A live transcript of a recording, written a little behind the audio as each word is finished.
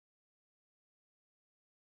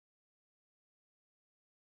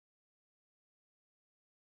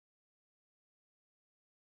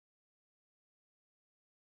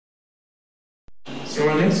So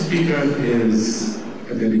our next speaker is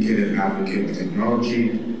a dedicated advocate of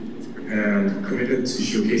technology and committed to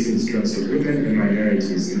showcasing the strengths of women and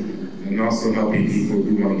minorities and also helping people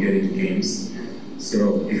who want to get into games.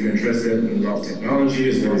 So if you're interested in a lot of technology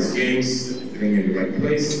as well as games, you're in the right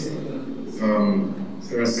place.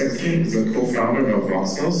 Sexton is a co-founder of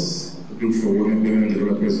Voxelles, a group for women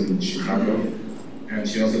developers in Chicago, and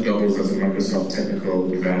she also doubles as a Microsoft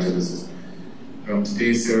technical evangelist.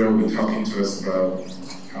 Today, Sarah will be talking to us about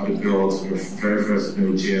how to build your very first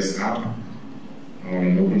Node.js app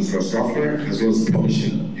on open source software, as well as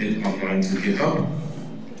publishing it online to GitHub,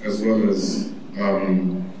 as well as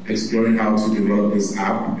exploring how to develop this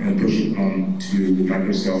app and push it onto the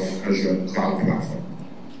Microsoft Azure cloud platform.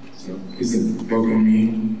 So please welcome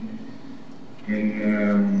me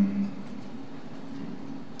in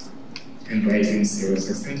inviting Sarah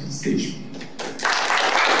Sexton to the stage.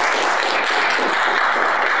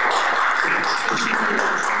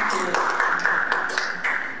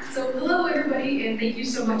 So hello everybody, and thank you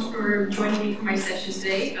so much for joining me for my session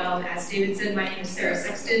today. As David said, my name is Sarah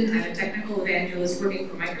Sexton. I'm a technical evangelist working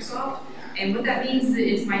for Microsoft. And what that means is that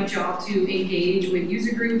it's my job to engage with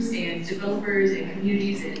user groups and developers and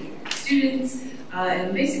communities and students,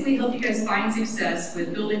 and basically help you guys find success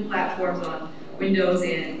with building platforms on Windows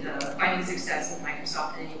and finding success with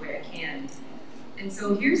Microsoft in any way I can. And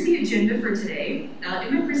so here's the agenda for today.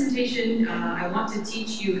 In my presentation, I want to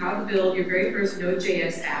teach you how to build your very first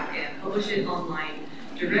Node.js app and publish it online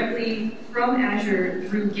directly from Azure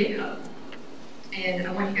through GitHub. And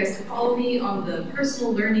I want you guys to follow me on the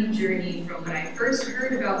personal learning journey from when I first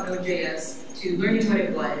heard about Node.js to learning what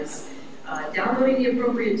it was, downloading the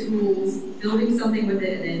appropriate tools, building something with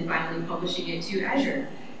it, and then finally publishing it to Azure.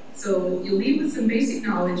 So you'll leave with some basic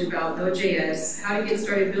knowledge about Node.js, how to get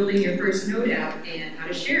started building your first Node app, and how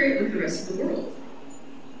to share it with the rest of the world.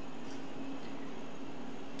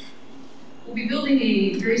 We'll be building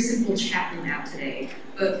a very simple chat room app today.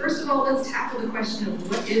 But first of all, let's tackle the question of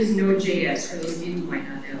what is Node.js for those of you who might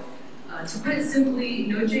not know. To put it simply,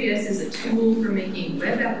 Node.js is a tool for making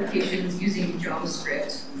web applications using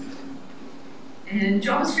JavaScript. And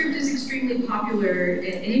JavaScript is extremely popular,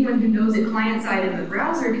 and anyone who knows it client-side in the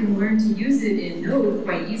browser can learn to use it in Node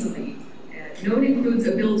quite easily. Node includes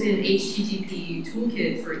a built-in HTTP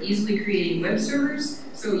toolkit for easily creating web servers,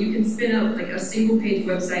 so you can spin up like a single-page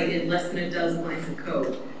website in less than a dozen lines of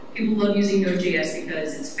code. People love using Node.js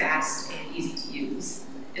because it's fast and easy to use.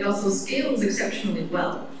 It also scales exceptionally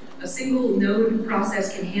well. A single node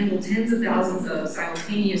process can handle tens of thousands of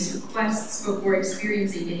simultaneous requests before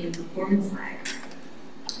experiencing any performance lag.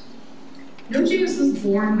 Node.js was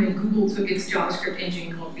born when Google took its JavaScript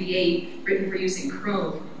engine called V8, written for use in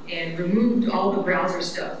Chrome, and removed all the browser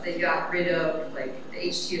stuff. They got rid of like the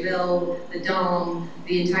HTML, the DOM,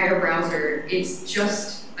 the entire browser. It's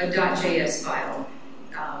just a .js file.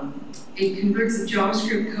 It converts the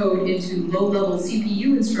JavaScript code into low-level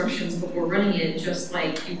CPU instructions before running it, just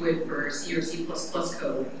like you would for C or C++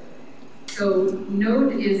 code. So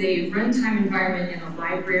Node is a runtime environment and a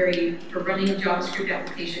library for running JavaScript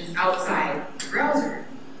applications outside the browser.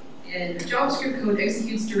 And the JavaScript code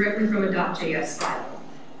executes directly from a .js file.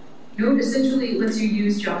 Node essentially lets you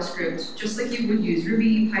use JavaScript just like you would use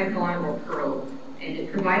Ruby, Python, or Perl. And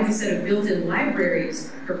it provides a set of built-in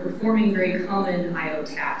libraries for performing very common I/O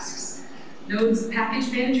tasks. Node's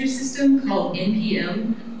package manager system, called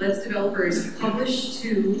NPM, lets developers publish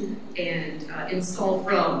to and install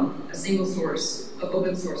from a single source of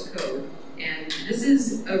open source code. And this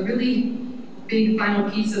is a really big final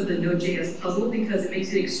piece of the Node.js puzzle because it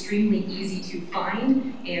makes it extremely easy to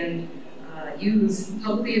find and use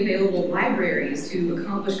publicly available libraries to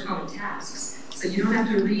accomplish common tasks. So you don't have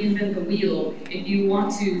to reinvent the wheel. If you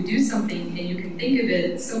want to do something and you can think of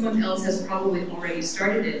it, someone else has probably already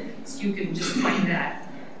started it, so you can just find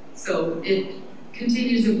that. So it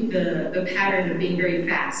continues the pattern of being very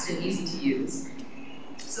fast and easy to use.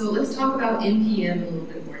 So let's talk about NPM in a little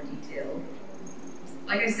bit more detail.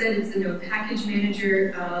 Like I said, it's the Node package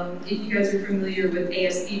manager. If you guys are familiar with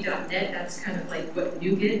ASP.NET, that's kind of like what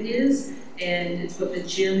NuGet is, and it's what the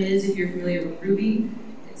gem is if you're familiar with Ruby.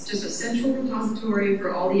 It's just a central repository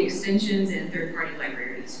for all the extensions and third-party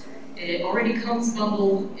libraries. And it already comes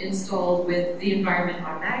bundled, installed with the environment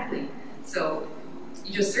automatically. So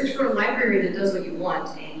you just search for a library that does what you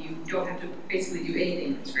want, and you don't have to basically do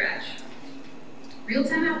anything from scratch.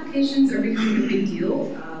 Real-time applications are becoming a big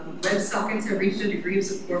deal. WebSockets have reached a degree of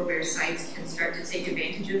support where sites can start to take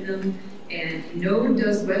advantage of them. And Node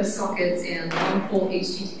does WebSockets and long-pole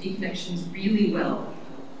HTTP connections really well.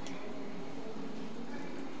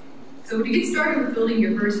 So to get started with building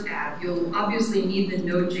your first app, you'll obviously need the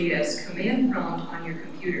Node.js command prompt on your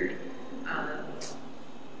computer.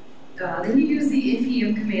 Then you use the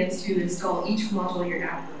npm commands to install each module your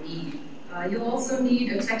app will need. You'll also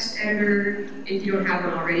need a text editor, if you don't have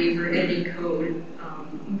one already, for editing code.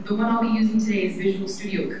 The one I'll be using today is Visual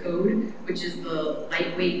Studio Code, which is the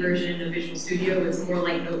lightweight version of Visual Studio. It's more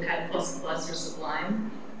like Notepad++ or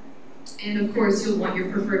Sublime. And of course, you'll want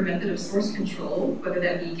your preferred method of source control, whether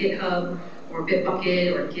that be GitHub, or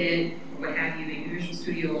Bitbucket, or Git, or what have you, maybe Visual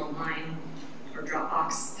Studio Online, or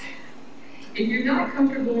Dropbox. If you're not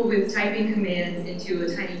comfortable with typing commands into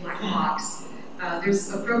a tiny black box,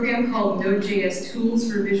 there's a program called Node.js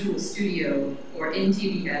Tools for Visual Studio, or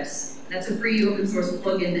NTVS. That's a free open source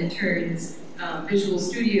plugin that turns Visual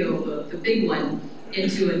Studio, the big one,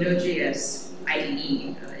 into a Node.js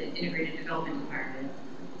IDE, an integrated development environment.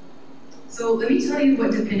 So let me tell you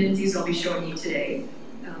what dependencies I'll be showing you today.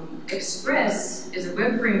 Express is a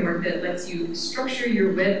web framework that lets you structure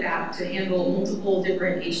your web app to handle multiple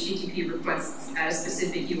different HTTP requests at a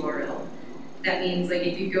specific URL. That means, like,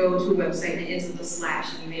 if you go to a website and it ends with a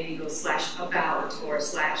slash, and you maybe go /about or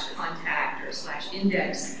 /contact or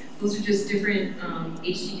 /index, those are just different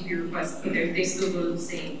HTTP requests, but they still go to the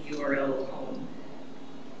same URL home.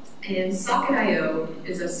 And Socket.io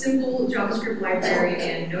is a simple JavaScript library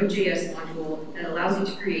and Node.js module that allows you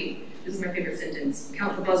to create, this is my favorite sentence,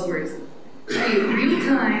 count the buzzwords, create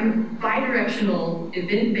real-time, bi-directional,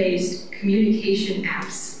 event-based communication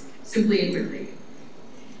apps, simply and quickly.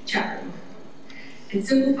 Chat room. It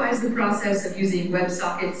simplifies the process of using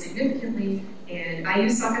WebSockets significantly, and I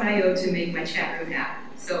use Socket.io to make my chat room app.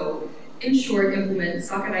 So, in short, implement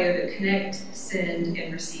Socket.io to connect, send,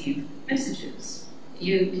 and receive messages.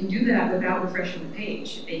 You can do that without refreshing the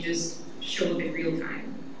page. They just show up in real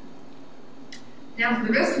time. Now, for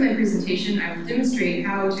the rest of my presentation, I will demonstrate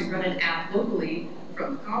how to run an app locally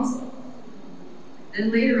from the console. Then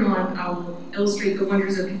later on, I'll illustrate the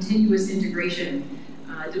wonders of continuous integration.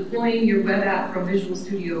 Deploying your web app from Visual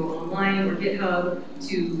Studio Online or GitHub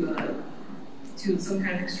to some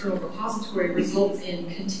kind of external repository results in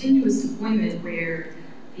continuous deployment where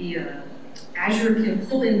the Azure can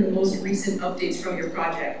pull in the most recent updates from your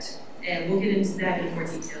project. And we'll get into that in more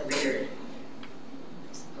detail later.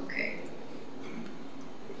 Okay.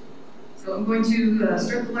 So I'm going to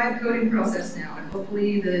start the live coding process now, and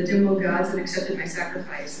hopefully the demo gods have accepted my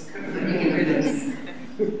sacrifice and let me get through this.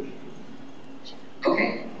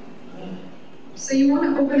 Okay, so you want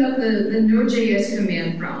to open up the Node.js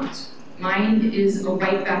command prompt. Mine is a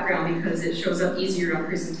white background because it shows up easier on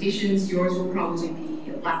presentations. Yours will probably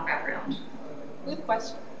be a black background. We have a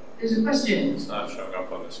question. There's a question. It's not showing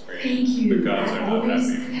up on the screen. Thank you. The gods are not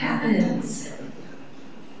always happy. Happens.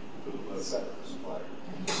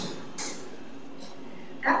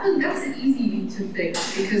 That's easy to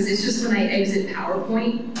fix because it's just when I exit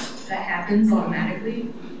PowerPoint that happens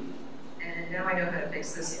automatically. And now I know how to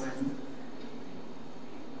fix this one.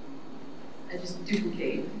 I just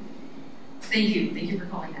duplicate. Thank you for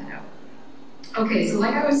calling that out. Okay, so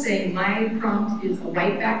like I was saying, my prompt is a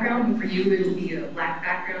white background, and for you it'll be a black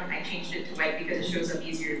background. I changed it to white because it shows up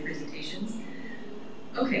easier in presentations.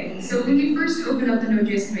 Okay, so when you first open up the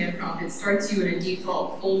Node.js command prompt, it starts you in a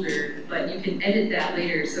default folder, but you can edit that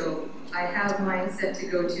later. So I have mine set to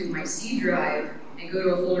go to my C drive and go to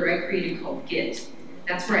a folder I created called Git.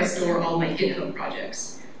 That's where I store all my GitHub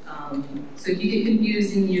projects. So if you get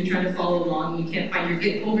confused and you're trying to follow along and you can't find your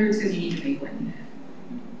Git folder, it's because you need to make one.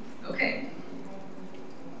 Okay.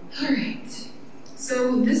 All right.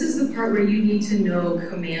 So this is the part where you need to know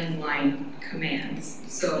command line commands.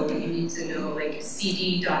 So you need to know like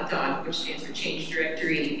cd ... which stands for change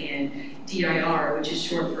directory, and dir, which is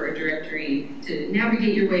short for a directory, to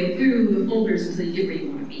navigate your way through the folders until you get where you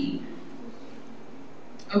want to be.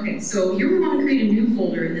 Okay, so here we want to create a new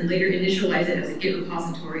folder and then later initialize it as a Git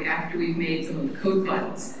repository after we've made some of the code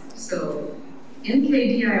files. So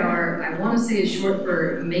mkdir, I want to say is short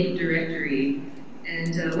for make directory.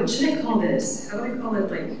 And what should I call this? How do I call it,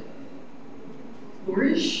 like,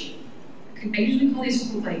 Flourish? I usually call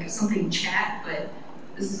these like something chat, but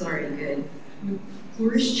this is already good.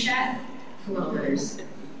 Flourish chat, a lot of letters.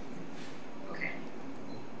 Okay.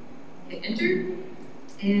 Hit enter.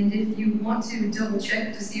 And if you want to double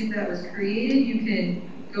check to see if that was created, you can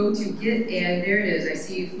go to Git, and there it is. I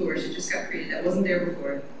see Flourish, it just got created. That wasn't there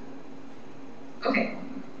before. Okay.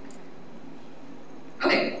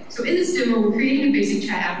 Okay, so in this demo, we're creating a basic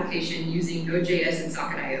chat application using Node.js and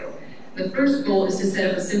Socket.io. The first goal is to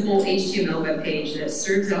set up a simple HTML web page that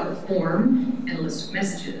serves out a form and a list of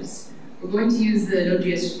messages. We're going to use the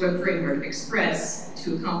Node.js web framework Express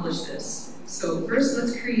to accomplish this. So first,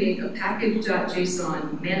 let's create a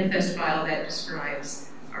package.json manifest file that describes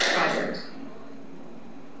our project.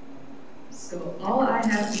 So all I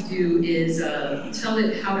have to do is tell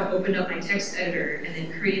it how to open up my text editor and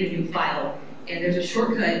then create a new file. And there's a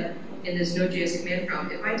shortcut in this Node.js command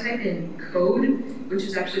prompt. If I type in code, which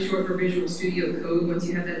is actually short for Visual Studio Code once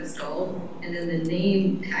you have that installed, and then the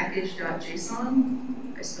name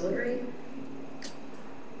package.json, I spell it right?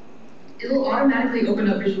 It'll automatically open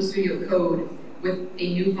up Visual Studio Code with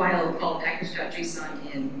a new file called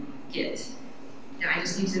package.json in Git. Now I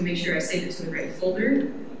just need to make sure I save it to the right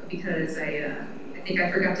folder because I think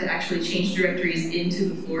I forgot to actually change directories into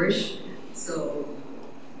the Flourish. So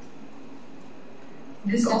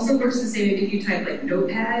this also works the same if you type like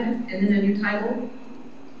Notepad and then a new title.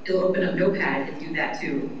 It'll open up Notepad and do that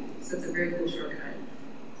too. So it's a very cool shortcut.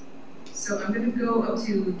 So I'm going to go up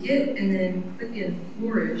to Git and then click in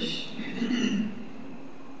Flourish. And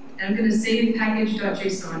I'm going to save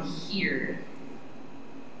package.json here.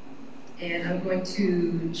 And I'm going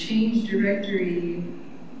to change directory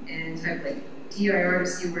and type like dir to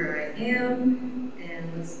see where I am.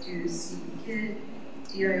 And let's do cd git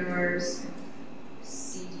dirs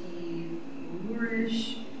cd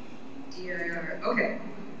flourish dir. Okay.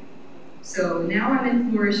 So now I'm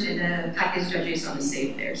in Flourish and package.json is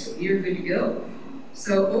saved there. So we are good to go.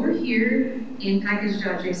 So over here in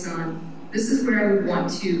package.json, this is where I would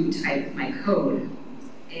want to type my code.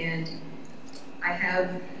 And I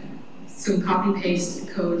have some copy-paste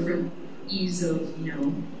code for ease of,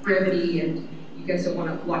 brevity, and you guys don't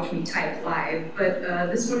want to watch me type live. But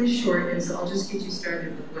this one is short, and so I'll just get you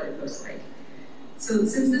started with what it looks like. So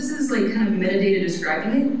since this is like kind of metadata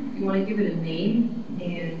describing it, you want to give it a name,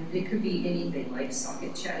 and it could be anything like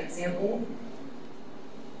socket chat example.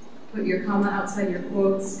 Put your comma outside your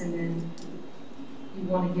quotes, and then you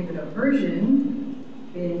want to give it a version,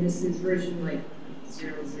 and this is version like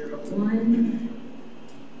 001.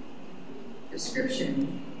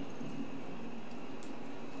 Description.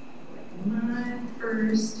 Like my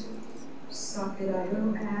first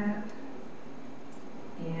socket.io app.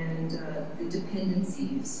 And the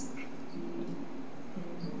dependencies.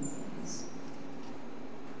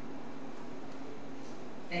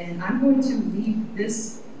 And I'm going to leave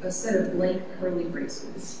this a set of blank curly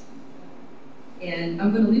braces. And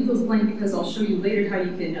I'm going to leave those blank because I'll show you later how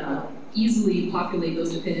you can easily populate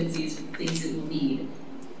those dependencies with things that you'll need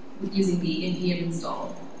using the npm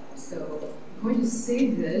install. So I'm going to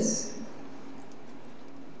save this.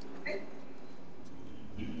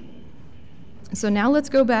 So now let's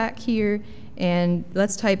go back here and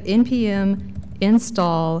let's type npm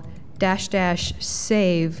install --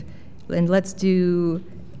 save, and let's do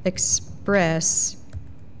Express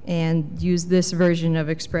and use this version of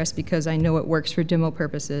Express because I know it works for demo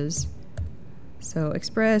purposes. So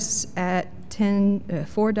Express at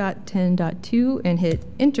 4.10.2 and hit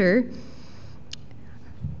enter,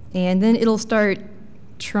 and then it'll start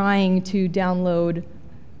trying to download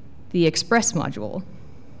the Express module.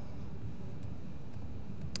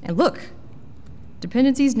 And look,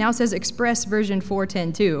 dependencies now says Express version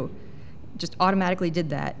 4.10.2. Just automatically did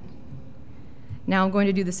that. Now I'm going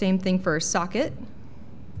to do the same thing for socket.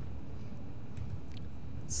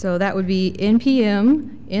 So that would be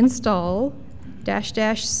npm install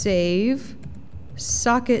 -- save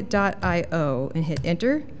socket.io and hit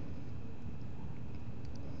enter.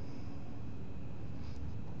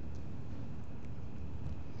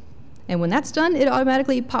 And when that's done, it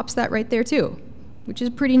automatically pops that right there too, which is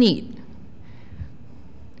pretty neat.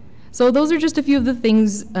 So those are just a few of the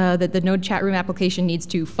things that the Node chat room application needs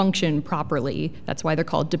to function properly. That's why they're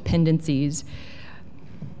called dependencies.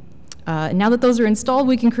 Now that those are installed,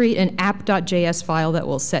 we can create an app.js file that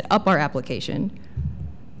will set up our application.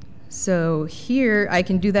 So here I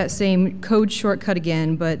can do that same code shortcut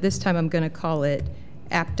again, but this time I'm going to call it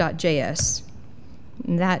app.js.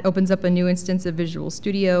 And that opens up a new instance of Visual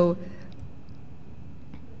Studio.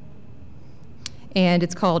 And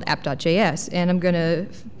it's called app.js. And I'm going to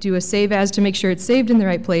do a save as to make sure it's saved in the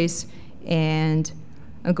right place. And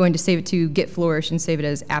I'm going to save it to Git Flourish and save it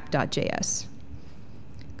as app.js.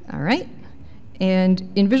 All right.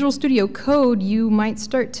 And in Visual Studio Code, you might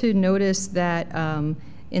start to notice that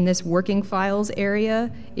in this working files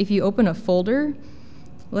area, if you open a folder,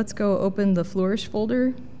 let's go open the Flourish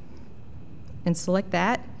folder and select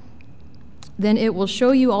that. Then it will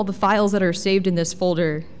show you all the files that are saved in this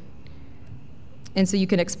folder. And so you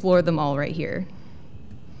can explore them all right here.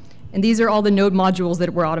 And these are all the Node modules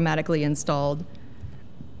that were automatically installed.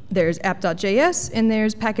 There's app.js and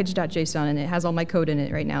there's package.json, and it has all my code in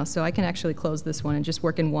it right now. So I can actually close this one and just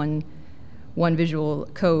work in one Visual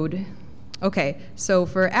Code Okay, so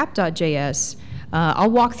for app.js,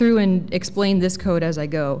 I'll walk through and explain this code as I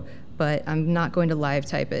go, but I'm not going to live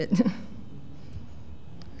type it.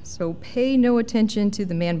 So pay no attention to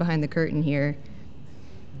the man behind the curtain here.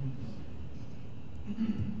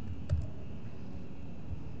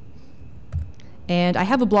 And I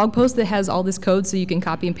have a blog post that has all this code so you can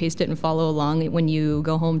copy and paste it and follow along when you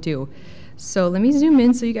go home too. So let me zoom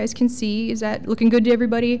in so you guys can see. Is that looking good to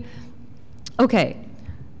everybody? Okay,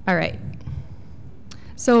 all right.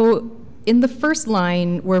 So in the first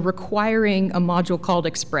line, we're requiring a module called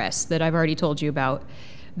express that I've already told you about.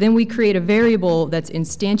 Then we create a variable that's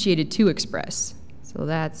instantiated to express. So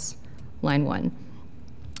that's line 1.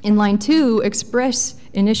 In line 2, express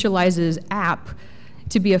initializes app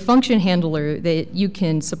to be a function handler that you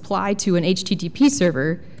can supply to an HTTP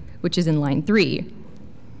server, which is in line 3.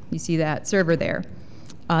 You see that server there.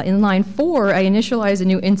 In line 4, I initialize a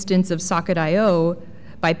new instance of socket.io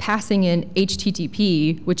by passing in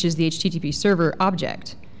HTTP, which is the HTTP server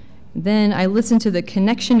object. Then I listen to the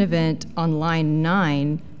connection event on line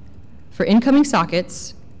 9 for incoming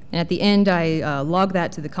sockets, and at the end I log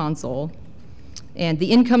that to the console. And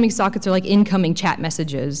the incoming sockets are like incoming chat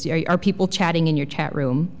messages. Are people chatting in your chat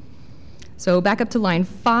room? So back up to line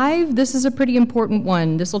 5, this is a pretty important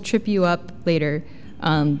one. This will trip you up later.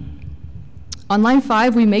 On line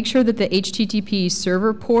 5, we make sure that the HTTP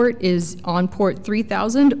server port is on port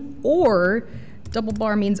 3000, or, double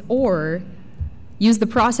bar means or, use the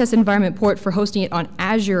process environment port for hosting it on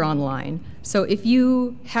Azure online. So if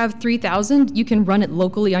you have 3000, you can run it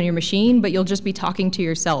locally on your machine, but you'll just be talking to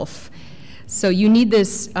yourself. So you need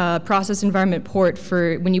this process environment port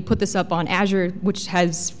for when you put this up on Azure, which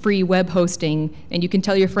has free web hosting, and you can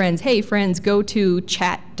tell your friends, hey friends, go to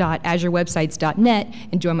chat.azurewebsites.net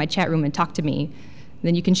and join my chat room and talk to me.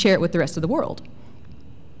 Then you can share it with the rest of the world.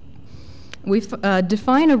 We've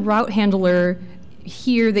defined a route handler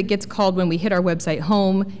here that gets called when we hit our website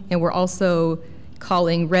home, and we're also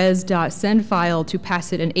calling res.sendFile to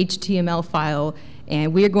pass it an HTML file.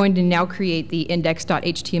 And we are going to now create the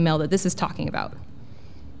index.html that this is talking about.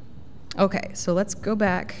 Okay, so let's go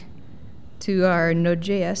back to our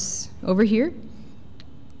Node.js over here.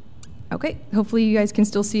 Okay, hopefully you guys can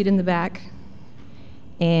still see it in the back.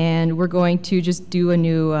 And we're going to just do a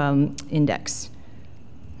new index.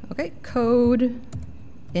 Okay, code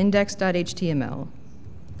index.html.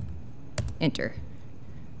 Enter.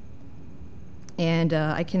 And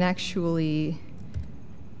I can actually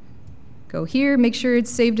go here, make sure it's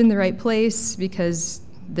saved in the right place, because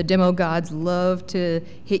the demo gods love to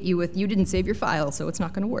hit you with, you didn't save your file, so it's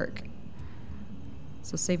not going to work.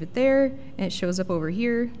 So save it there, and it shows up over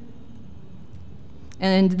here.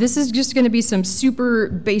 And this is just going to be some super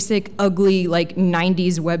basic, ugly, like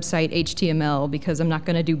 90s website HTML, because I'm not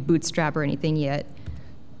going to do Bootstrap or anything yet.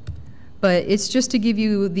 But it's just to give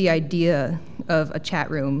you the idea of a chat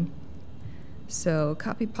room. So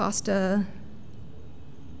copy pasta,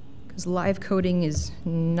 because live coding is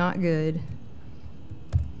not good.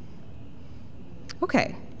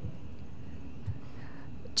 Okay.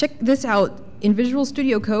 Check this out. In Visual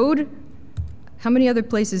Studio Code, how many other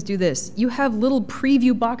places do this? You have little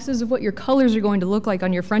preview boxes of what your colors are going to look like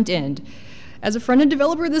on your front end. As a front-end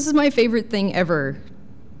developer, this is my favorite thing ever.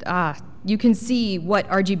 You can see what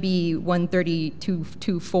RGB 130,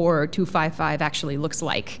 224, 255 actually looks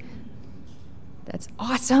like. That's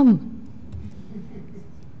awesome.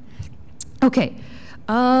 Okay,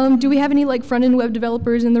 do we have any like front-end web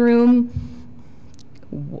developers in the room?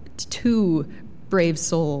 2 brave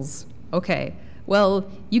souls. Okay, well,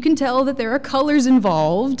 you can tell that there are colors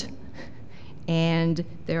involved, and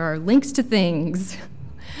there are links to things.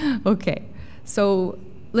 Okay, so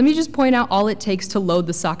let me just point out all it takes to load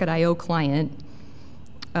the socket.io client.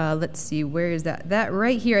 Let's see, where is that? That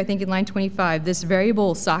right here, I think in line 25, this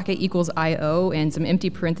variable socket equals IO and some empty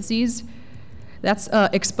parentheses. That's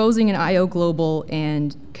exposing an IO global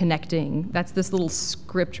and connecting. That's this little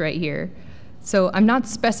script right here. So I'm not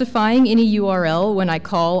specifying any URL when I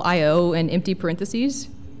call IO and empty parentheses.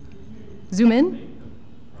 Zoom in?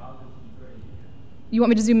 You want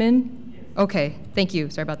me to zoom in? Okay, thank you,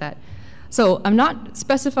 sorry about that. So I'm not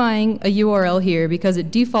specifying a URL here because it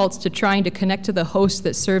defaults to trying to connect to the host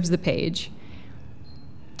that serves the page.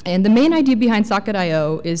 And the main idea behind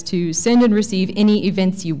socket.io is to send and receive any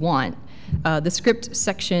events you want. The script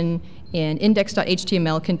section in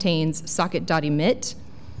index.html contains socket.emit.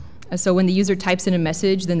 So when the user types in a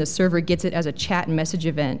message, then the server gets it as a chat message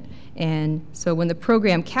event. And so when the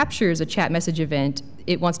program captures a chat message event,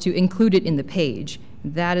 it wants to include it in the page.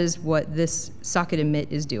 That is what this socket emit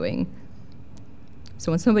is doing.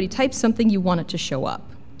 So when somebody types something, you want it to show up.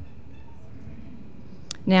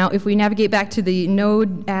 Now, if we navigate back to the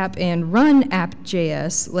Node app and run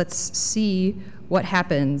app.js, let's see what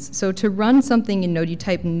happens. So to run something in Node, you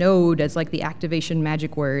type Node as like the activation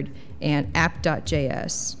magic word and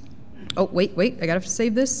app.js. Oh, wait, I gotta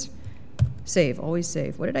save this. Save, always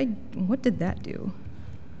save. What did that do?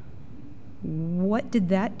 What did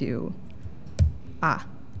that do? Ah,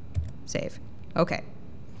 save. Okay.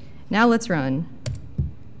 Now let's run.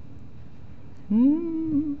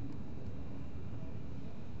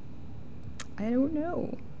 I don't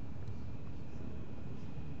know.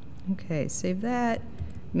 Okay, save that.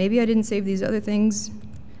 Maybe I didn't save these other things.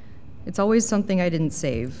 It's always something I didn't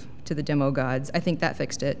save to the demo gods. I think that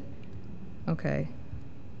fixed it. Okay.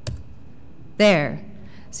 There.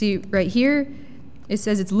 See, right here, it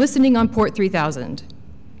says it's listening on port 3000.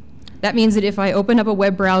 That means that if I open up a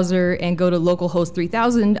web browser and go to localhost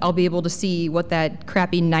 3000, I'll be able to see what that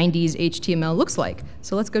crappy 90s HTML looks like.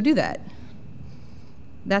 So let's go do that.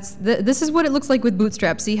 This is what it looks like with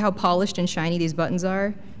Bootstrap. See how polished and shiny these buttons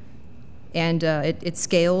are? And it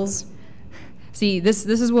scales. See, this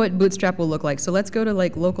is what Bootstrap will look like. So let's go to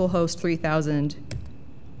like localhost 3000.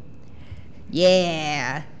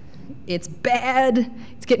 Yeah, it's bad.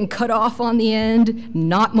 It's getting cut off on the end,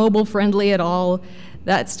 not mobile friendly at all.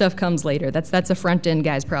 That stuff comes later. That's a front end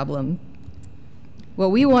guy's problem.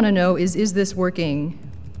 What we want to know is this working?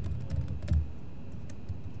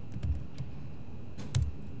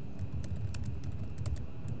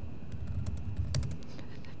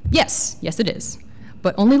 Yes, it is,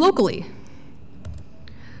 but only locally.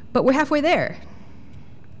 But we're halfway there.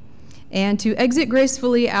 And to exit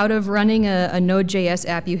gracefully out of running a Node.js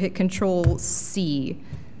app, you hit Control-C.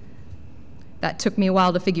 That took me a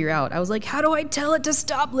while to figure out. I was like, how do I tell it to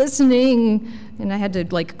stop listening? And I had to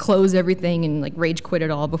like close everything and like rage quit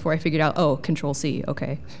it all before I figured out, oh, Control-C,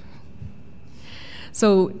 okay.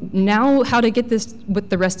 So now how to get this with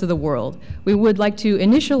the rest of the world. We would like to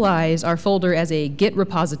initialize our folder as a Git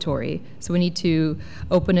repository. So we need to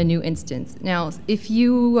open a new instance. Now, if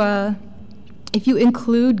you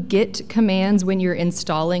include Git commands when you're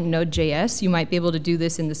installing Node.js, you might be able to do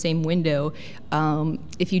this in the same window.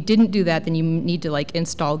 If you didn't do that, then you need to like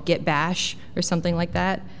install Git bash or something like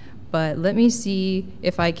that. But let me see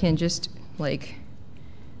if I can just like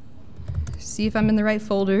see if I'm in the right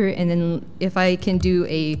folder, and then if I can do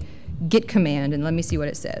a Git command, and let me see what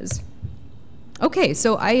it says. Okay,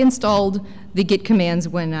 so I installed the Git commands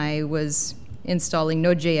when I was installing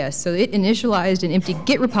Node.js. So it initialized an empty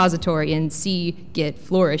Git repository in c git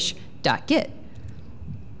flourish.git.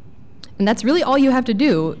 And that's really all you have to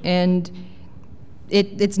do, and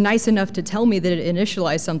it's nice enough to tell me that it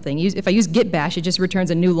initialized something. If I use git bash, it just returns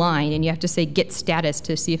a new line, and you have to say git status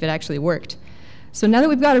to see if it actually worked. So now that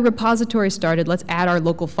we've got a repository started, let's add our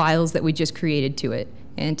local files that we just created to it.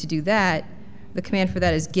 And to do that, the command for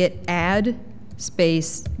that is git add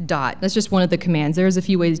space dot. That's just one of the commands. There's a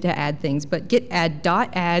few ways to add things, but git add dot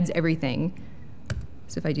adds everything.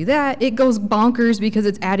 So if I do that, it goes bonkers because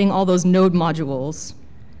it's adding all those node modules.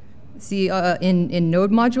 See, in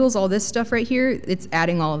node modules, all this stuff right here, it's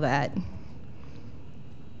adding all of that.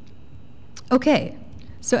 Okay.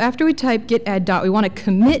 So after we type git add dot, we want to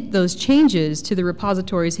commit those changes to the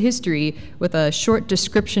repository's history with a short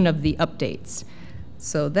description of the updates.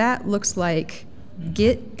 So that looks like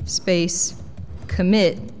git space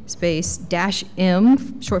commit space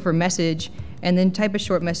 -m, short for message, and then type a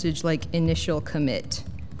short message like initial commit,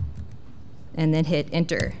 and then hit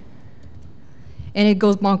enter. And it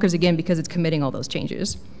goes bonkers again because it's committing all those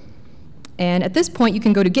changes. And at this point, you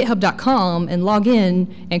can go to github.com and log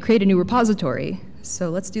in and create a new repository.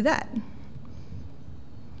 So let's do that.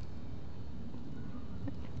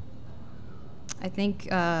 I think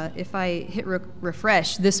if I hit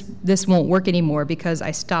refresh, this won't work anymore because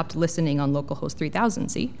I stopped listening on localhost 3000,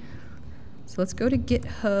 see? So let's go to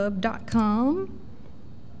github.com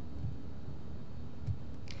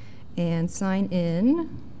and sign in.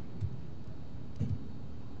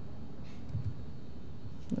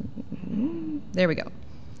 There we go.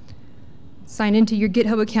 Sign into your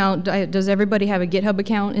GitHub account. Does everybody have a GitHub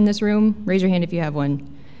account in this room? Raise your hand if you have one.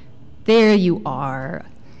 There you are.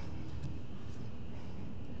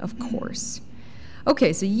 Of course.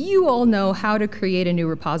 Okay, so you all know how to create a new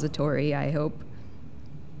repository, I hope.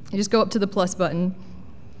 You just go up to the plus button.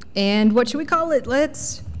 And what should we call it?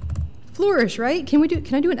 Let's flourish, right? Can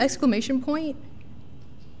I do an exclamation point?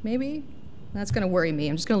 Maybe? That's gonna worry me.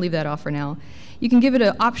 I'm just gonna leave that off for now. You can give it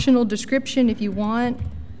an optional description if you want.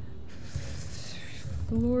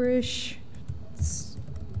 Flourish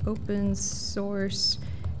open source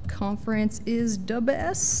conference is the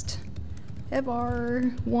best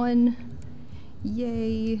ever. One,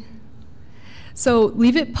 yay. So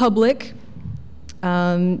leave it public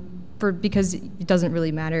because it doesn't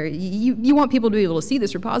really matter. You want people to be able to see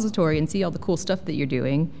this repository and see all the cool stuff that you're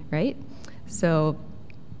doing, right? So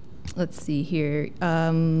let's see here.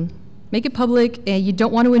 Make it public, and you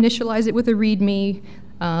don't want to initialize it with a README.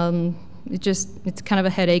 It's kind of a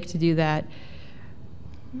headache to do that.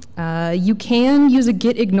 You can use a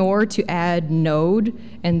git ignore to add node,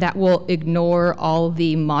 and that will ignore all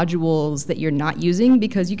the modules that you're not using,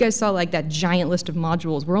 because you guys saw like that giant list of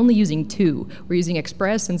modules. We're only using 2. We're using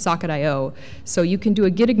Express and Socket.io. So you can do a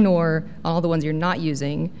git ignore on all the ones you're not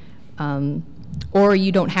using, or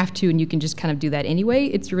you don't have to, and you can just kind of do that anyway.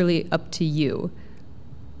 It's really up to you.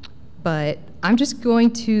 But I'm just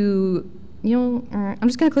going to, I'm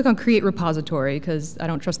just going to click on Create Repository, because I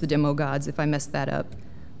don't trust the demo gods if I mess that up.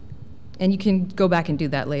 And you can go back and do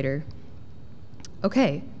that later.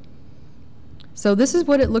 Okay. So this is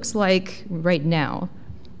what it looks like right now.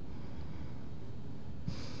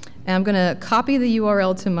 And I'm going to copy the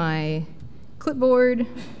URL to my clipboard.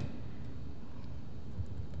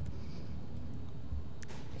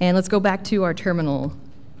 And let's go back to our terminal.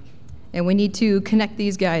 And we need to connect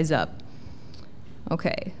these guys up.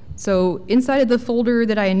 Okay. So inside of the folder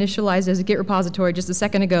that I initialized as a Git repository just a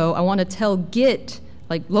second ago, I want to tell Git,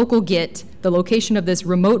 like local Git, the location of this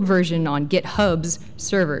remote version on GitHub's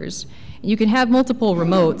servers. And you can have multiple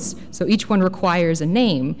remotes, so each one requires a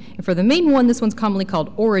name. And for the main one, this one's commonly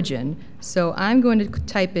called origin. So I'm going to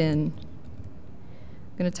type in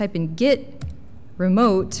git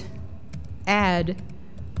remote add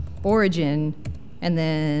origin, and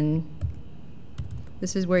then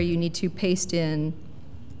this is where you need to paste in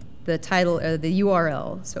the title, the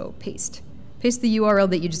URL. So paste the URL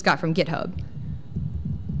that you just got from github.git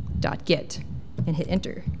and hit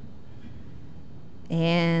enter.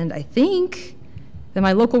 And I think that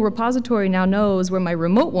my local repository now knows where my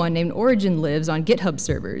remote one named origin lives on GitHub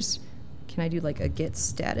servers. Can I do like a git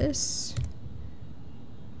status?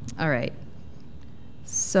 All right.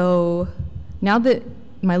 So now that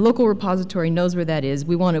my local repository knows where that is,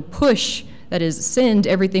 we want to push, that is, send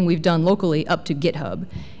everything we've done locally up to GitHub.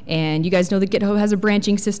 And you guys know that GitHub has a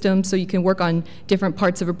branching system, so you can work on different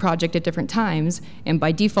parts of a project at different times. And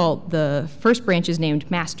by default, the first branch is named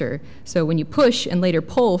master. So when you push and later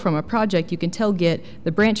pull from a project, you can tell Git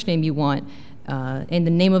the branch name you want and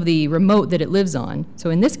the name of the remote that it lives on. So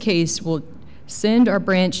in this case, we'll send our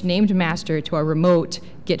branch named master to our remote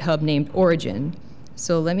GitHub named origin.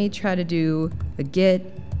 So let me try to do a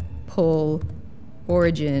git pull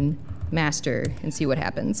origin master and see what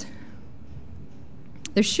happens.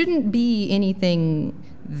 There shouldn't be anything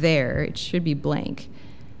there. It should be blank.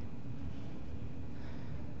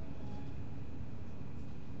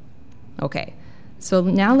 Okay, so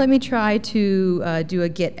now let me try to do a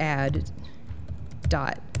git add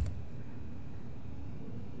dot.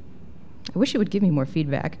 I wish it would give me more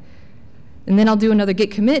feedback. And then I'll do another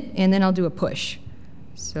git commit, and then I'll do a push.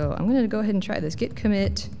 So I'm going to go ahead and try this. Git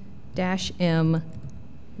commit -m,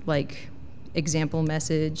 like example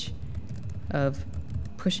message of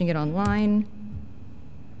pushing it online.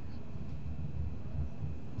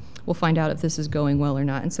 We'll find out if this is going well or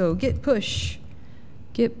not. And so git push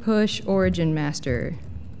origin master.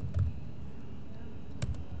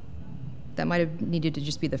 That might have needed to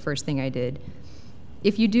just be the first thing I did.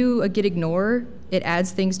 If you do a git ignore, it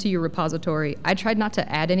adds things to your repository. I tried not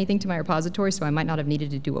to add anything to my repository, so I might not have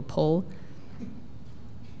needed to do a pull.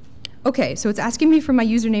 Okay, so it's asking me for my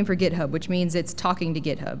username for GitHub, which means it's talking to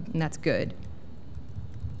GitHub, and that's good.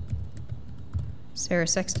 Sarah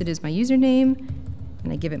Sexton is my username,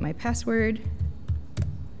 and I give it my password.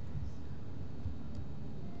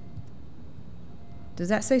 Does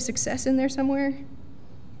that say success in there somewhere?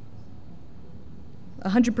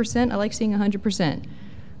 100%? I like seeing 100%.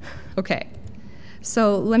 Okay,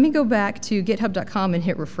 so let me go back to github.com and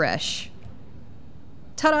hit refresh.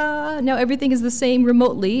 Ta-da! Now everything is the same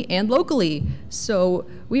remotely and locally. So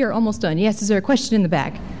we are almost done. Yes, is there a question in the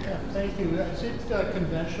back? Yeah, thank you. Is it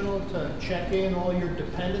conventional to check in all your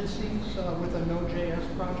dependencies with a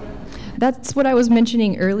Node.js project? That's what I was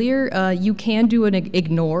mentioning earlier. You can do an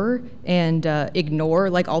ignore and ignore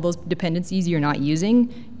like all those dependencies you're not using.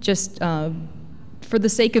 Just for the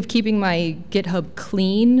sake of keeping my GitHub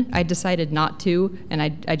clean, I decided not to, and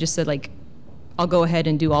I just said like, I'll go ahead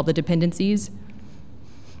and do all the dependencies.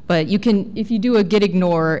 But you can, if you do a git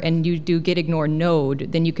ignore and you do git ignore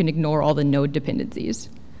node, then you can ignore all the node dependencies.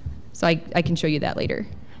 So I can show you that later.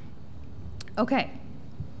 Okay.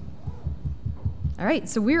 All right,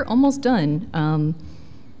 so we're almost done.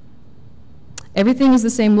 Everything is the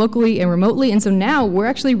same locally and remotely, and so now we're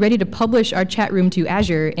actually ready to publish our chat room to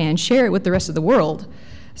Azure and share it with the rest of the world.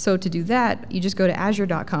 So to do that, you just go to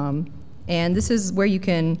azure.com, and this is where you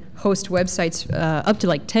can host websites, up to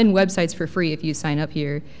like 10 websites for free if you sign up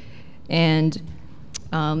here. And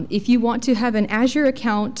if you want to have an Azure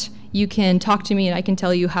account, you can talk to me and I can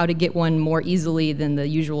tell you how to get one more easily than the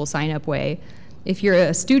usual sign-up way. If you're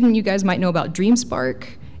a student, you guys might know about BizSpark.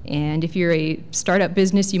 And if you're a startup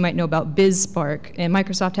business, you might know about BizSpark. And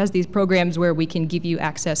Microsoft has these programs where we can give you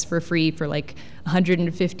access for free for like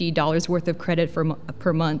 $150 worth of credit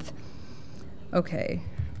per month. Okay.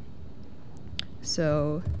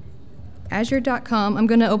 So Azure.com, I'm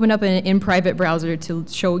going to open up an in-private browser to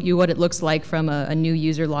show you what it looks like from a new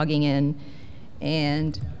user logging in.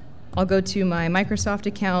 And I'll go to my Microsoft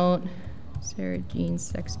account,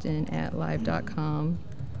 sarahjeansexton@live.com.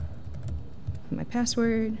 My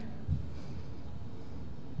password.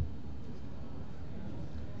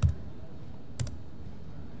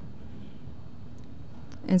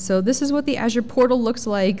 And so this is what the Azure portal looks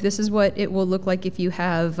like. This is what it will look like if you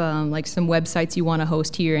have like some websites you want to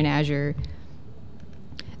host here in Azure.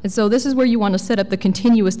 And so this is where you want to set up the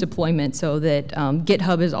continuous deployment so that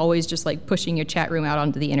GitHub is always just like pushing your chat room out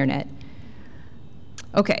onto the internet.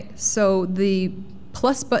 Okay, so the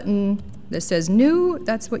plus button that says new,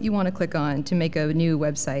 that's what you want to click on to make a new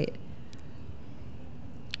website.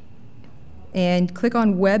 And click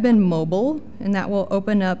on web and mobile, and that will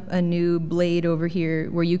open up a new blade over here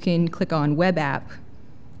where you can click on web app.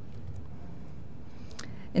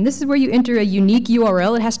 And this is where you enter a unique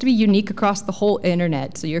URL. It has to be unique across the whole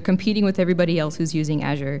internet, so you're competing with everybody else who's using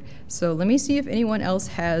Azure. So let me see if anyone else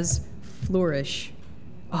has Flourish.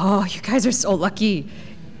 Oh, you guys are so lucky.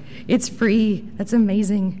 It's free. That's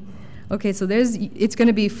amazing. Okay, so it's going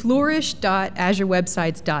to be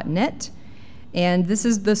flourish.azurewebsites.net, and this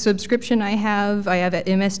is the subscription I have at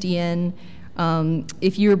MSDN.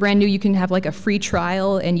 If you're brand new, you can have like a free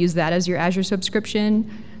trial and use that as your Azure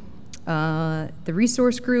subscription. The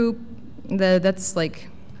resource group, that's like,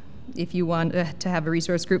 if you want to have a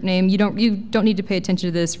resource group name, you don't need to pay attention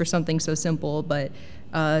to this for something so simple, but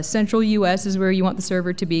Central US is where you want the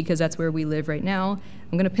server to be because that's where we live right now.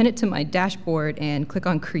 I'm going to pin it to my dashboard and click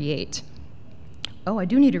on create. Oh, I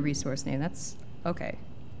do need a resource name. That's okay.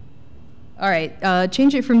 All right,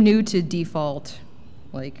 change it from new to default.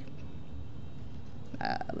 Like,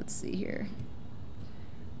 let's see here.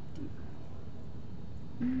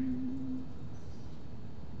 All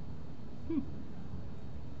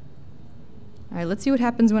right, let's see what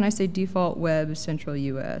happens when I say default web Central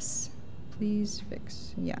US. Please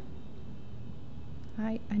fix, yeah.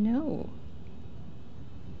 I know.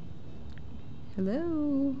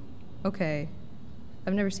 Hello? Okay,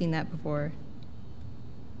 I've never seen that before.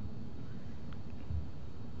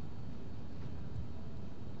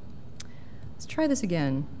 Let's try this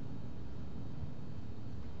again.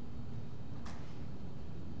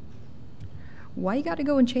 Why you gotta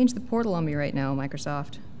go and change the portal on me right now,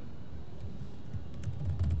 Microsoft?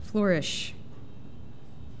 Flourish.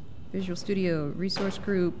 Visual Studio, resource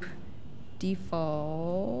group,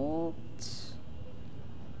 default.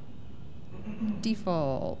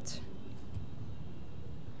 Default.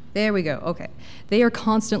 There we go, okay. They are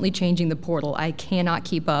constantly changing the portal. I cannot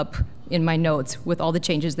keep up in my notes with all the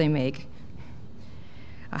changes they make.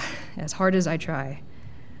 As hard as I try.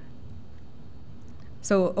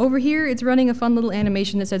 So over here, it's running a fun little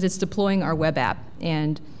animation that says it's deploying our web app.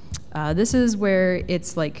 And this is where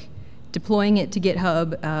it's like deploying it to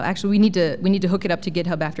GitHub. Actually, we need to hook it up to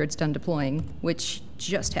GitHub after it's done deploying, which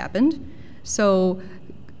just happened. So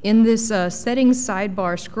in this settings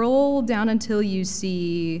sidebar, scroll down until you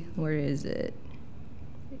see, where is it?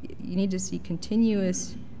 You need to see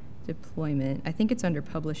continuous deployment. I think it's under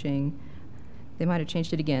publishing. They might have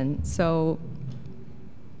changed it again. So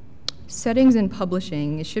settings and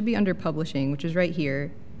publishing, it should be under publishing, which is right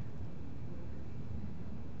here.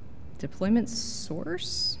 Deployment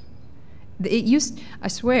source? I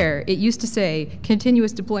swear, it used to say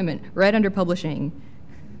continuous deployment right under publishing.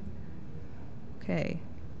 Okay.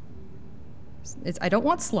 I don't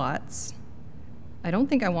want slots. I don't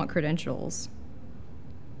think I want credentials.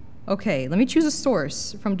 Okay, let me choose a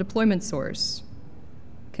source from deployment source.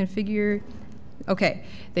 Configure. Okay,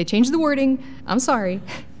 they changed the wording. I'm sorry.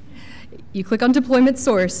 You click on deployment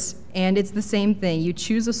source, and it's the same thing. You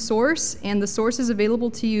choose a source, and the sources available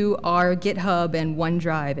to you are GitHub and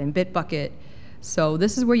OneDrive and Bitbucket. So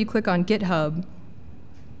this is where you click on GitHub,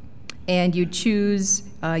 and you choose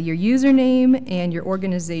your username and your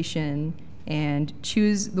organization, and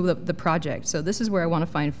choose the project. So this is where I want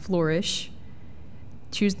to find Flourish.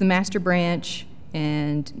 Choose the master branch,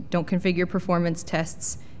 and don't configure performance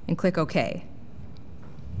tests, and click OK.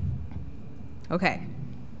 Okay.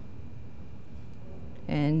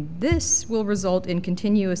 And this will result in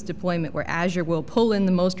continuous deployment where Azure will pull in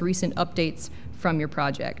the most recent updates from your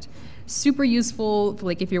project. Super useful,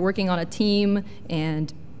 like if you're working on a team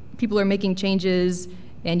and people are making changes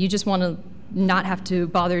and you just want to not have to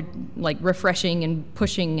bother like refreshing and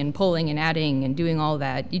pushing and pulling and adding and doing all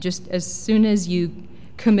that. You just, as soon as you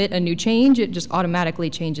commit a new change, it just automatically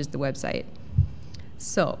changes the website.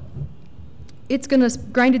 So it's going to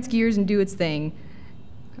grind its gears and do its thing.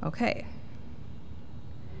 Okay.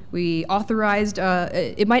 We authorized,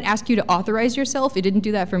 it might ask you to authorize yourself. It didn't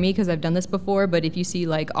do that for me because I've done this before, but if you see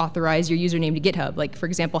like authorize your username to GitHub, like for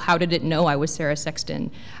example, how did it know I was Sarah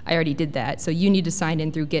Sexton? I already did that. So you need to sign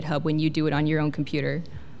in through GitHub when you do it on your own computer.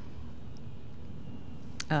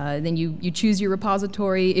 Then you choose your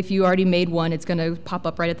repository. If you already made one, it's going to pop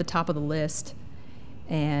up right at the top of the list.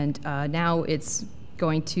 And now it's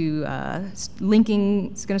going to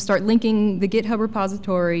start linking the GitHub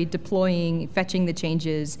repository, deploying, fetching the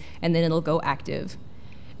changes, and then it'll go active.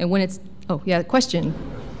 And when it's, oh yeah, question.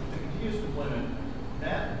 The continuous deployment,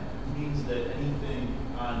 that means that anything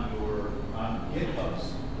on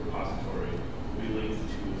GitHub's repository will be linked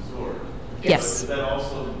to Azure. Yes.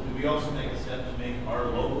 So do we also make a step to make our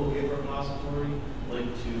local Git repository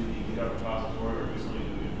linked to the GitHub repository, or do we still need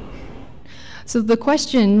to do push? So the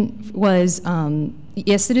question was,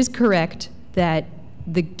 yes, it is correct that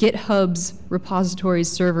the GitHub's repositories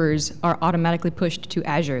servers are automatically pushed to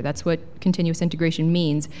Azure. That's what continuous integration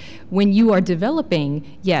means. When you are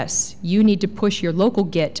developing, yes, you need to push your local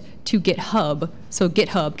Git to GitHub so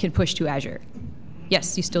GitHub can push to Azure.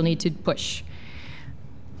 Yes, you still need to push.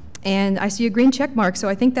 And I see a green check mark, so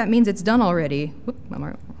I think that means it's done already. Whoop,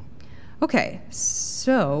 okay,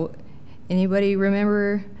 so anybody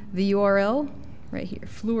remember the URL? Right here,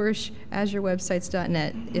 Flourish,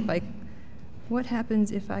 AzureWebsites.net. What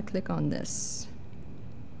happens if I click on this?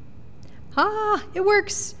 Ah, it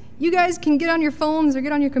works. You guys can get on your phones or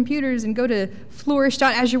get on your computers and go to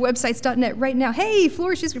flourish.azurewebsites.net right now. Hey,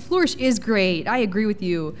 Flourish is great. I agree with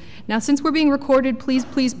you. Now, since we're being recorded, please,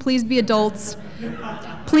 please, please be adults.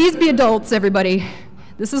 Please be adults, everybody.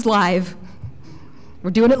 This is live.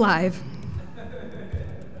 We're doing it live.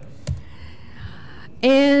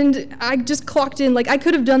 And I just clocked in, like I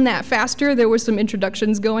could have done that faster. There were some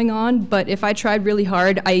introductions going on, but if I tried really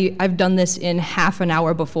hard, I've done this in half an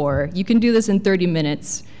hour before. You can do this in 30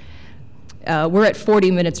 minutes. We're at 40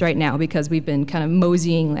 minutes right now because we've been kind of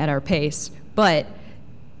moseying at our pace. But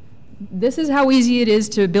this is how easy it is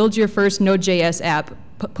to build your first Node.js app,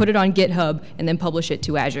 put it on GitHub, and then publish it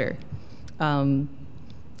to Azure.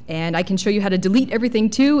 And I can show you how to delete everything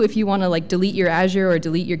too if you want to like delete your Azure or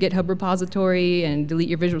delete your GitHub repository and delete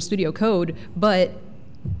your Visual Studio Code. But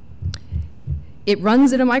it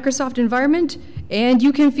runs in a Microsoft environment and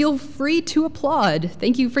you can feel free to applaud.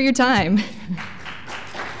 Thank you for your time.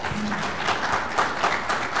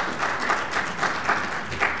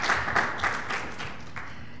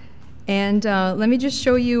 And let me just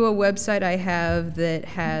show you a website I have that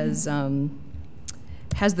has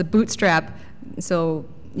the bootstrap. So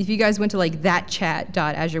if you guys went to like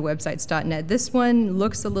thatchat.azurewebsites.net, this one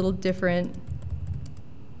looks a little different.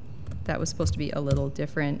 That was supposed to be a little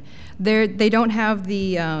different. They don't have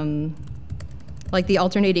the like the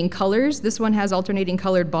alternating colors. This one has alternating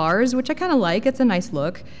colored bars, which I kind of like. It's a nice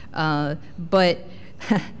look, but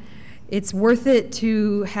it's worth it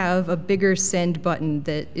to have a bigger send button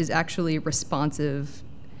that is actually responsive,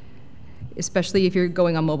 especially if you're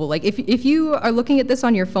going on mobile. Like if you are looking at this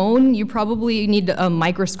on your phone, you probably need a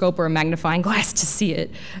microscope or a magnifying glass to see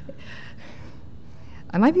it.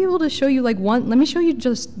 I might be able to show you like let me show you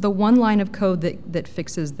just the one line of code that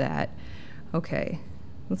fixes that. Okay,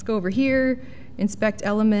 let's go over here, inspect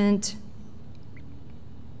element,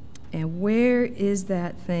 and where is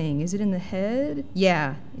that thing? Is it in the head?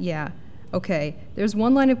 Yeah. Okay, there's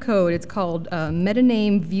one line of code. It's called meta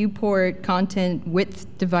name viewport content width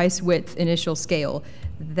device width initial scale.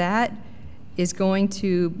 That is going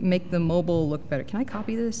to make the mobile look better. Can I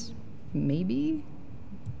copy this? Maybe?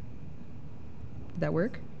 Did that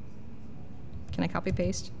work? Can I copy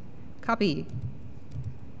paste? Copy.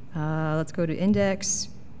 Let's go to index,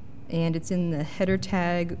 and it's in the header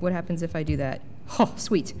tag. What happens if I do that? Oh,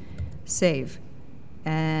 sweet. Save.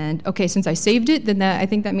 And okay, since I saved it, then I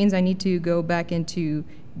think that means I need to go back into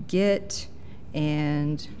Git,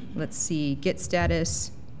 and let's see, Git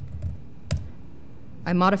status.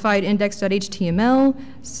 I modified index.html,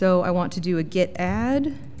 so I want to do a git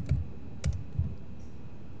add,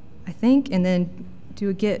 I think, and then do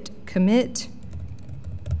a git commit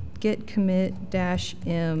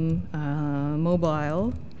 -m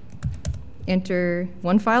mobile, enter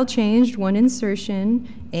one file changed, one insertion,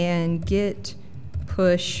 and git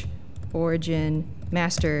push, origin,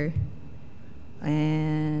 master.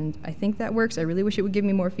 And I think that works. I really wish it would give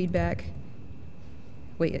me more feedback.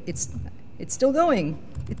 Wait, it's still going.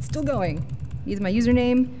 It's still going. Needs my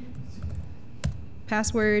username,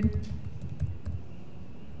 password.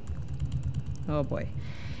 Oh boy.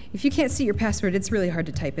 If you can't see your password, it's really hard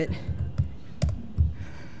to type it.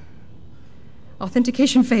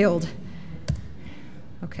 Authentication failed.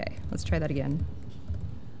 Okay, let's try that again.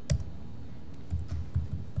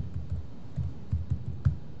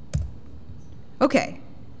 Okay,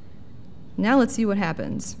 now let's see what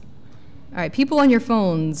happens. All right, people on your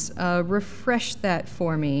phones, refresh that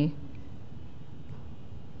for me.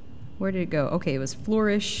 Where did it go? Okay, it was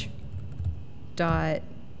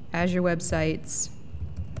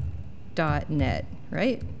flourish.azurewebsites.net,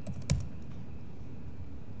 right?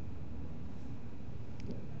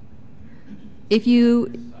 If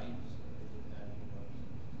you,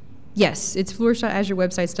 yes, it's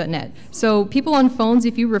flourish.azurewebsites.net. So people on phones,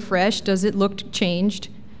 if you refresh, does it look changed?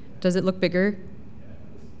 Does it look bigger?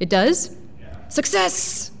 It does? Yeah.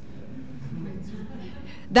 Success!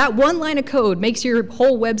 That one line of code makes your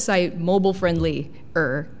whole website mobile-friendly.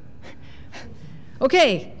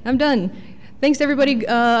 Okay, I'm done. Thanks, everybody.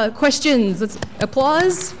 Questions? Let's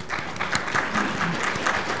applause.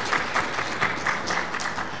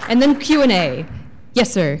 And then Q&A.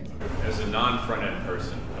 Yes, sir. As a non-front-end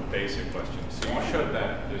person, a basic question. So you showed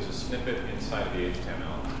that there's a snippet inside of the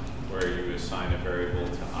HTML where you assign a variable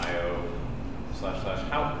to IO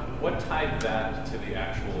 // what tied that to the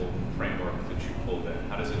actual framework that you pulled in?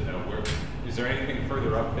 How does it know where? Is there anything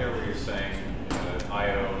further up there where you're saying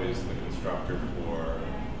IO is the constructor for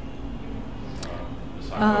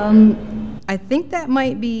I think that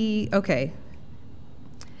might be, okay.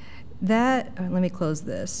 That, let me close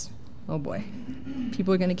this. Oh boy.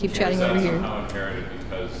 People are going to keep chatting over here. Is that somehow inherited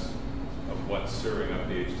because of what's serving up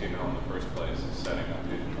the HTML in the first place, is setting up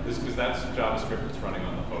this, because that's JavaScript that's running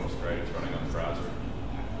on the host, right? It's running on the browser.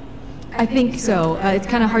 I think so. It's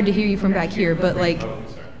kind of hard to hear you from back here, but like,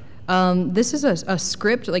 this is a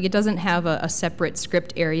script. Like, it doesn't have a separate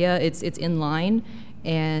script area. It's inline,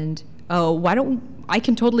 and I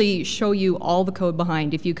can totally show you all the code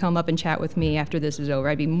behind if you come up and chat with me after this is over.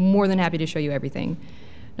 I'd be more than happy to show you everything.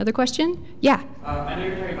 Another question? Yeah. I know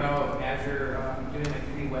you're talking about Azure doing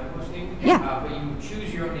like free web hosting. Yeah. But you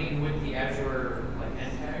choose your name with the Azure like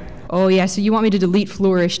end tag. Oh yeah. So you want me to delete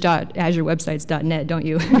flourish.azurewebsites.net, don't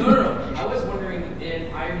you? No. I was wondering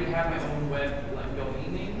if I already have my own web like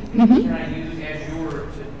domain name. Can I use Azure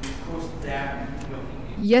to host that domain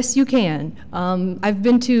name? Yes, you can. I've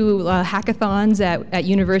been to hackathons at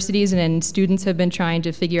universities, and students have been trying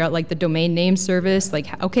to figure out like the domain name service.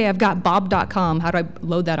 Like, okay, I've got bob.com. How do I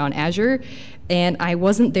load that on Azure? And I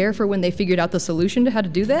wasn't there for when they figured out the solution to how to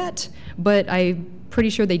do that, but I'm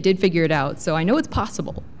pretty sure they did figure it out. So I know it's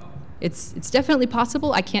possible. It's definitely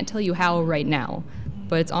possible. I can't tell you how right now,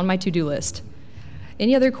 but it's on my to-do list.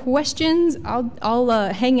 Any other questions? I'll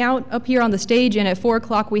hang out up here on the stage, and at 4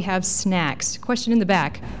 o'clock we have snacks. Question in the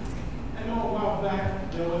back. I know a while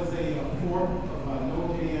back there was a fork of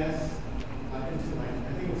Node.js. I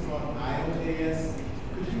think it was called IO.js.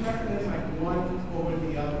 Could you recommend like one over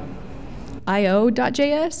the other?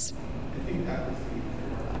 IO.js? I think that was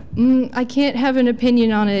I can't have an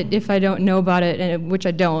opinion on it if I don't know about it, which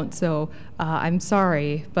I don't, so I'm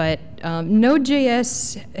sorry. But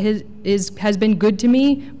Node.js has been good to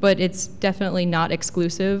me, but it's definitely not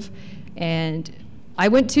exclusive. And I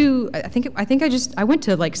went to, I went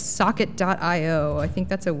to like socket.io. I think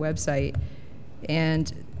that's a website.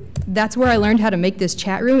 And that's where I learned how to make this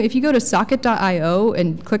chat room. If you go to socket.io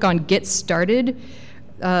and click on Get Started,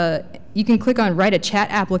 you can click on Write a Chat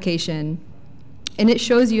Application. And it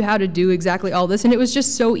shows you how to do exactly all this. And it was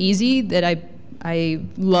just so easy that I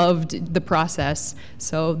loved the process.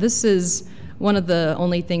 So this is one of the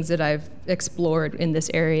only things that I've explored in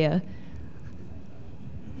this area.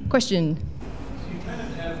 Question? So you kind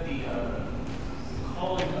of have the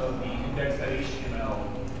calling of the index.html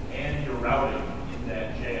and your routing in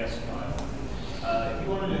that JS file. If you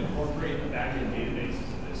wanted to incorporate the backend databases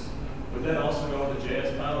in this, would that also go with the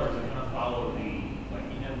JS file, or does it kind of follow the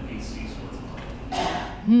MVC sorts of model?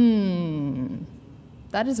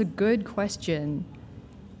 That is a good question.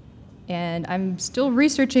 And I'm still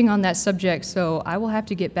researching on that subject, so I will have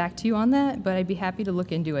to get back to you on that, but I'd be happy to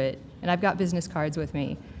look into it. And I've got business cards with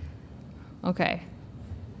me. Okay.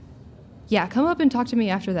 Yeah, come up and talk to me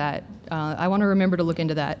after that. I want to remember to look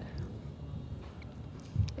into that.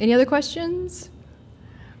 Any other questions?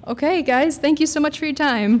 Okay, guys, thank you so much for your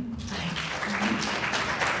time.